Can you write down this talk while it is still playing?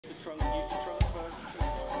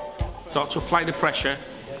Start to apply the pressure,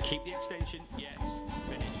 keep the extension, yes,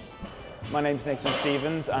 finish. My name's Nathan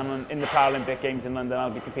Stevens, and in the Paralympic Games in London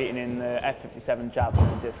I'll be competing in the F57 javelin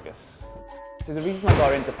and discus. So the reason I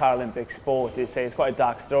got into Paralympic sport is, it's quite a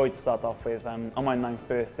dark story to start off with. On my 9th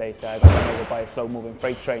birthday, I got run over by a slow-moving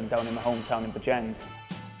freight train down in my hometown in Bridgend.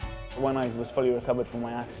 When I was fully recovered from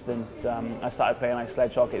my accident, I started playing ice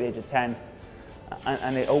sledge hockey at the age of 10,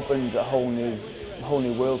 and it opened a whole new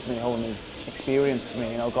world for me, a whole new experience for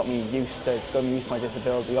me. You know, got me used to my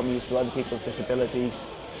disability, got me used to other people's disabilities,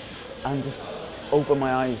 and just opened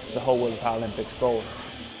my eyes to the whole world of Paralympic sports.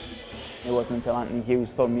 It wasn't until Anthony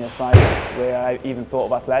Hughes pulled me aside where I even thought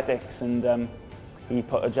of athletics, and he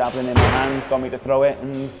put a javelin in my hand, got me to throw it,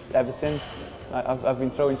 and ever since I've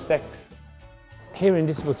been throwing sticks. Here in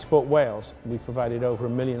Disabled Sport Wales, we've provided over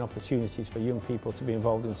 1 million opportunities for young people to be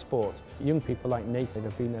involved in sport. Young people like Nathan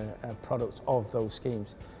have been a product of those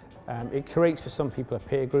schemes. It creates for some people a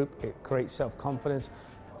peer group, it creates self-confidence.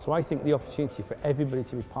 So I think the opportunity for everybody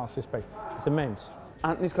to participate is immense.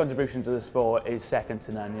 Anthony's contribution to the sport is second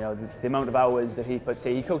to none. You know, the amount of hours that he puts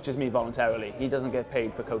in, he coaches me voluntarily. He doesn't get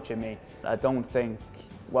paid for coaching me. I don't think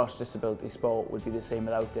Welsh disability sport would be the same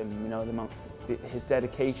without him. You know, his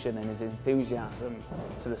dedication and his enthusiasm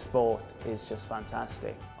to the sport is just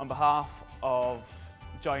fantastic. On behalf of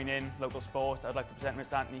Join In Local Sport, I'd like to present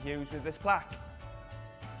Mr. Anthony Hughes with this plaque.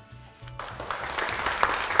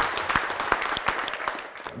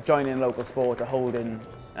 Join In Local Sport are holding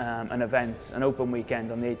an event, an open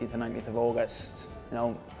weekend on the 18th and 19th of August. You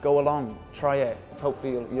know, go along, try it.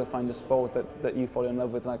 Hopefully you'll find a sport that you fall in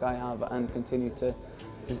love with like I have and continue to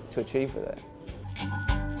achieve with it.